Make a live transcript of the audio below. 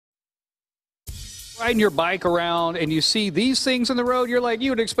riding your bike around and you see these things on the road, you're like,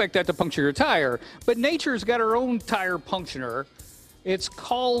 you would expect that to puncture your tire. But nature's got her own tire puncturer. It's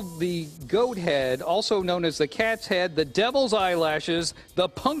called the Goathead, also known as the cat's head, the devil's eyelashes, the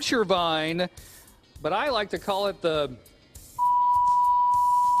puncture vine, but I like to call it the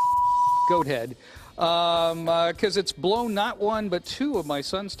Goathead. Because it's blown not one but two of my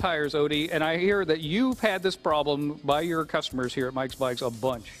son's tires, Odie, and I hear that you've had this problem by your customers here at Mike's Bikes a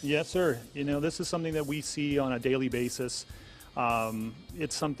bunch. Yes, sir. You know, this is something that we see on a daily basis.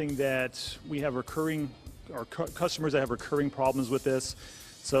 It's something that we have customers that have recurring problems with this.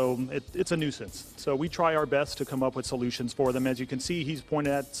 So it's a nuisance. So we try our best to come up with solutions for them. As you can see, he's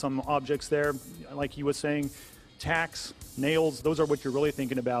pointed at some objects there, like he was saying. Tacks, nails, those are what you're really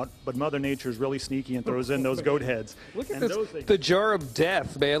thinking about, but Mother Nature is really sneaky and throws in those goat heads. Look at this, the jar of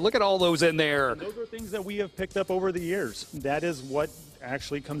death, man. Look at all those in there. And those are things that we have picked up over the years. That is what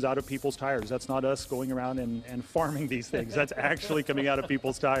actually comes out of people's tires. That's not us going around and farming these things. That's actually coming out of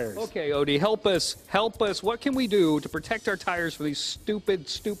people's tires. Okay, Odie, help us. Help us. What can we do to protect our tires from these stupid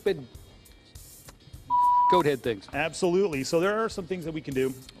goat head things? Absolutely. So there are some things that we can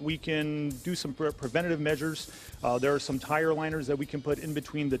do. We can do some preventative measures. There are some tire liners that we can put in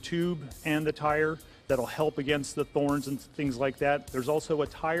between the tube and the tire that'll help against the thorns and things like that. There's also a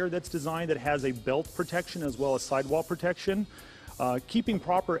tire that's designed that has a belt protection as well as sidewall protection. Keeping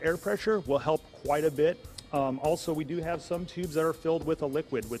proper air pressure will help quite a bit. Also, we do have some tubes that are filled with a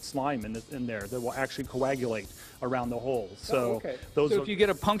liquid with slime in there that will actually coagulate around the hole. So, so if you get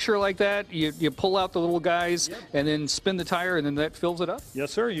a puncture like that, you pull out the little guys and then spin the tire and then that fills it up?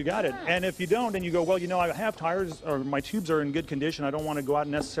 Yes, sir, you got it. And if you don't and you go, well, you know, I have tires or my tubes are in good condition, I don't want to go out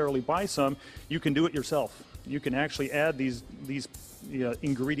and necessarily buy some, you can do it yourself. You can actually add these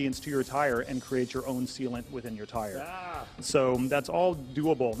ingredients to your tire and create your own sealant within your tire. So that's all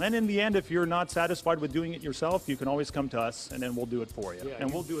doable. And in the end, if you're not satisfied with doing it yourself, you can always come to us and then we'll do it for you.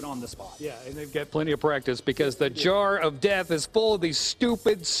 And we'll do it on the spot. Yeah, and they've got plenty of practice because the jar of death is full of these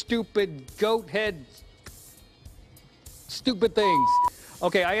stupid goat head stupid things.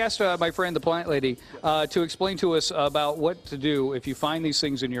 Okay, I asked my friend, the plant lady, to explain to us about what to do if you find these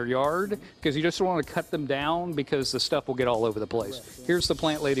things in your yard, because you just don't want to cut them down because the stuff will get all over the place. Here's the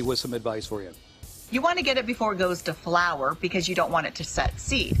plant lady with some advice for you. You want to get it before it goes to flower because you don't want it to set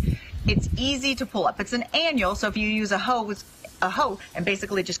seed. It's easy to pull up. It's an annual, so if you use a hoe and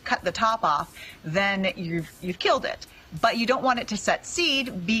basically just cut the top off, then you've killed it. But you don't want it to set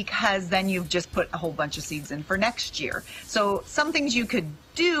seed because then you've just put a whole bunch of seeds in for next year. So some things you could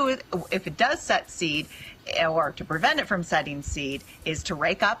do if it does set seed, or to prevent it from setting seed, is to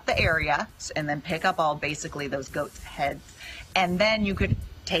rake up the area and then pick up all basically those goat's heads. And then you could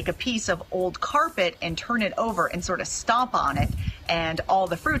take a piece of old carpet and turn it over and sort of stomp on it, and all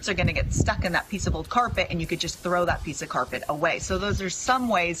the fruits are going to get stuck in that piece of old carpet, and you could just throw that piece of carpet away. So those are some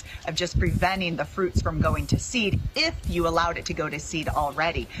ways of just preventing the fruits from going to seed if you allowed it to go to seed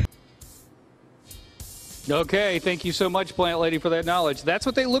already. Okay, thank you so much, plant lady, for that knowledge. That's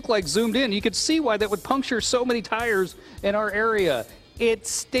what they look like zoomed in. You could see why that would puncture so many tires in our area. It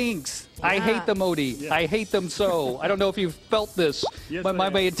stinks. Yeah. I hate them, Odie. Yeah. I hate them so. I don't know if you've felt this, but my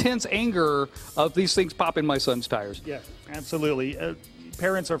intense anger of these things pop in my son's tires. Yeah, absolutely.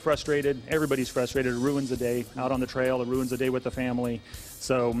 Parents are frustrated. Everybody's frustrated. It ruins the day out on the trail. It ruins the day with the family.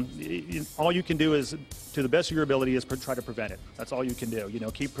 So all you can do is, to the best of your ability, is try to prevent it. That's all you can do. You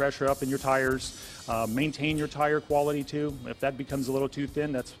know, keep pressure up in your tires. Maintain your tire quality too. If that becomes a little too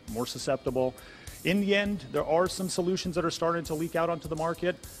thin, that's more susceptible. In the end, there are some solutions that are starting to leak out onto the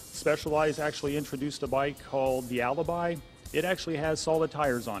market. Specialized actually introduced a bike called the Alibi. It actually has solid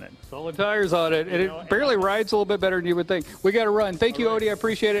tires on it. Solid tires on it, and it barely rides a little bit better than you would think. We got to run. Thank you, Odie. I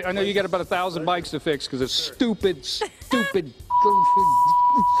appreciate it. I know you got about 1,000 bikes to fix because it's stupid.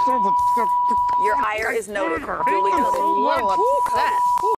 Your ire is noted. Duly noted. What's that?